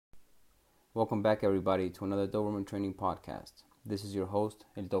Welcome back, everybody, to another Doberman Training Podcast. This is your host,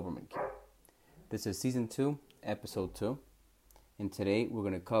 El Doberman Kid. This is Season 2, Episode 2, and today we're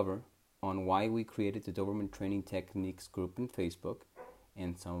going to cover on why we created the Doberman Training Techniques group in Facebook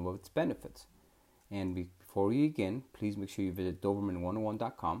and some of its benefits. And before we begin, please make sure you visit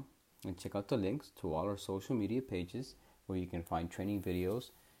Doberman101.com and check out the links to all our social media pages where you can find training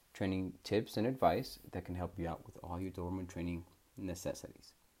videos, training tips, and advice that can help you out with all your Doberman training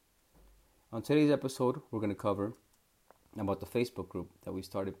necessities. On today's episode, we're going to cover about the Facebook group that we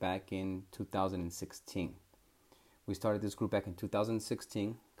started back in 2016. We started this group back in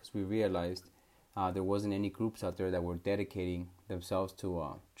 2016 because we realized there wasn't any groups out there that were dedicating themselves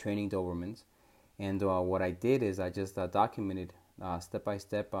to training Dobermans. And what I did is I just documented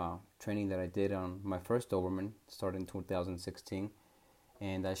step-by-step training that I did on my first Doberman, started in 2016.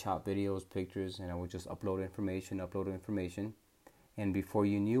 And I shot videos, pictures, and I would just upload information. And before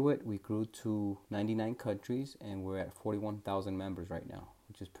you knew it, we grew to 99 countries, and we're at 41,000 members right now,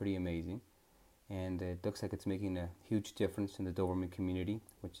 which is pretty amazing. And it looks like it's making a huge difference in the Doberman community,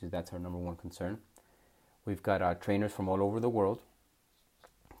 that's our number one concern. We've got trainers from all over the world.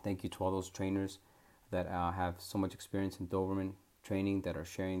 Thank you to all those trainers that have so much experience in Doberman training, that are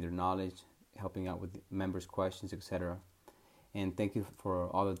sharing their knowledge, helping out with members' questions, etc. And thank you for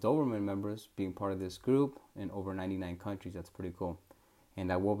all the Doberman members being part of this group in over 99 countries. That's pretty cool.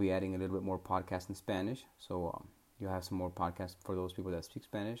 And I will be adding a little bit more podcasts in Spanish. So you'll have some more podcasts for those people that speak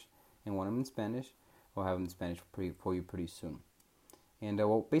Spanish and want them in Spanish. We'll have them in Spanish for you pretty soon. And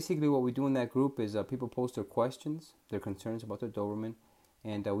basically what we do in that group is people post their questions, their concerns about their Doberman.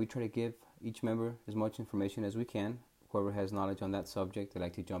 And we try to give each member as much information as we can. Whoever has knowledge on that subject, they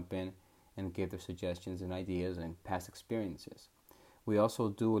like to jump in and give their suggestions and ideas and past experiences. We also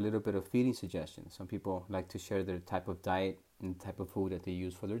do a little bit of feeding suggestions. Some people like to share their type of diet and type of food that they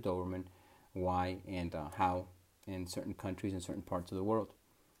use for their Doberman, why and how in certain countries and certain parts of the world.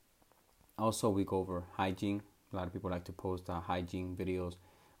 Also, we go over hygiene. A lot of people like to post hygiene videos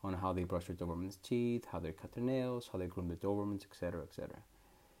on how they brush their Doberman's teeth, how they cut their nails, how they groom their Dobermans, etc., etc.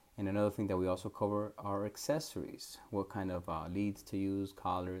 And another thing that we also cover are accessories. What kind of leads to use,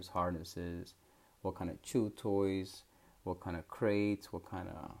 collars, harnesses, what kind of chew toys, what kind of crates, what kind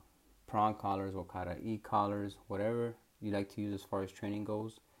of prong collars, what kind of e-collars, whatever you like to use as far as training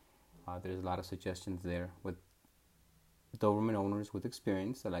goes. There's a lot of suggestions there with Doberman owners with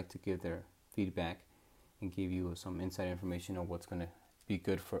experience that like to give their feedback and give you some inside information on what's going to be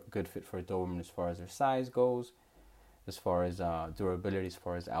good fit for a Doberman as far as their size goes, as far as durability, as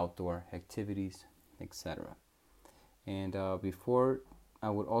far as outdoor activities, etc. And before,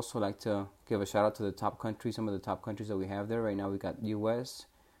 I would also like to give a shout out to the top countries, some of the top countries that we have there. Right now we got US,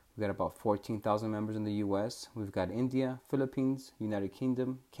 we got about 14,000 members in the US. We've got India, Philippines, United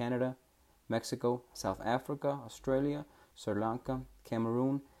Kingdom, Canada, Mexico, South Africa, Australia, Sri Lanka,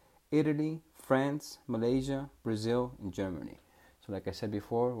 Cameroon, Italy, France, Malaysia, Brazil, and Germany. So like I said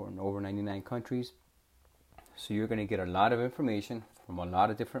before, we're in over 99 countries. So you're going to get a lot of information from a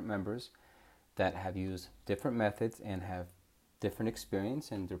lot of different members that have used different methods and have different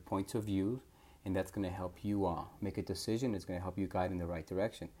experience and their points of view, and that's going to help you make a decision. It's going to help you guide in the right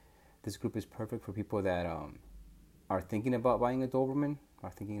direction. This group is perfect for people that are thinking about buying a Doberman,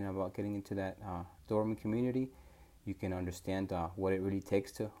 are thinking about getting into that Doberman community. You can understand what it really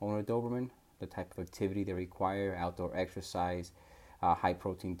takes to own a Doberman, the type of activity they require, outdoor exercise, high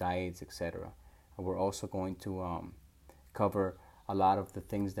protein diets, etc. We're also going to cover a lot of the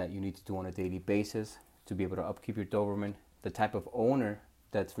things that you need to do on a daily basis to be able to upkeep your Doberman, the type of owner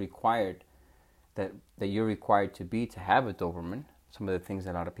that's required, that you're required to be to have a Doberman. Some of the things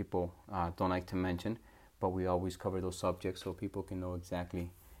that a lot of people don't like to mention, but we always cover those subjects so people can know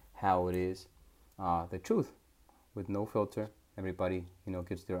exactly how it is, the truth, with no filter. Everybody,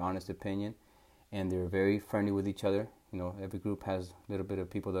 gives their honest opinion, and they're very friendly with each other. Every group has a little bit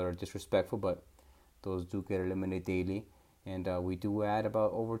of people that are disrespectful, but those do get eliminated daily. And we do add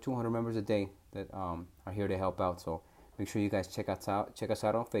about over 200 members a day that are here to help out. So make sure you guys check us out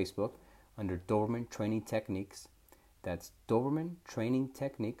on Facebook under Doberman Training Techniques. That's Doberman Training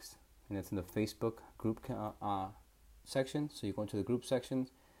Techniques, and that's in the Facebook group section. So you go into the group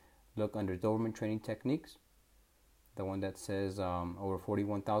sections, look under Doberman Training Techniques, the one that says over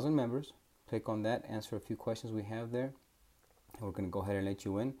 41,000 members. Click on that, answer a few questions we have there, and we're going to go ahead and let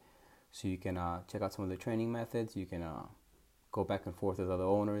you in so you can check out some of the training methods. You can go back and forth with other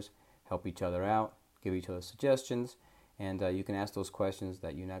owners, help each other out, give each other suggestions, and you can ask those questions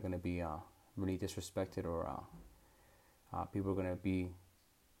that you're not going to be really disrespected or people are going to be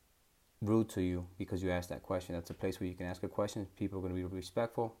rude to you because you asked that question. That's a place where you can ask a question. People are going to be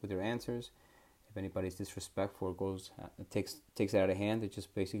respectful with their answers. If anybody's disrespectful or takes it out of hand, they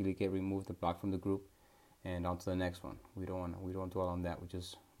just basically get removed and blocked from the group, and on to the next one. We don't dwell on that. We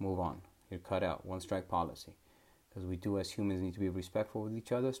just move on. You're cut out. One strike policy. Because we do as humans need to be respectful with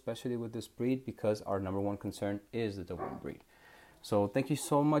each other, especially with this breed, because our number one concern is the Doberman breed. So thank you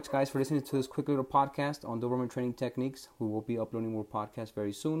so much, guys, for listening to this quick little podcast on Doberman training techniques. We will be uploading more podcasts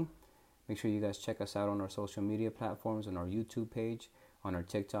very soon. Make sure you guys check us out on our social media platforms, on our YouTube page, on our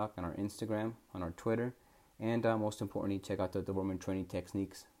TikTok, on our Instagram, on our Twitter, and most importantly, check out the Doberman Training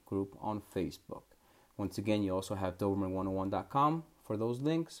Techniques group on Facebook. Once again, you also have Doberman101.com for those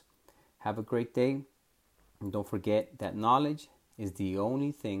links. Have a great day, and don't forget that knowledge is the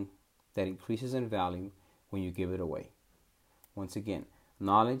only thing that increases in value when you give it away. Once again,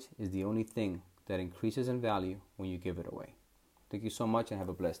 knowledge is the only thing that increases in value when you give it away. Thank you so much and have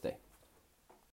a blessed day.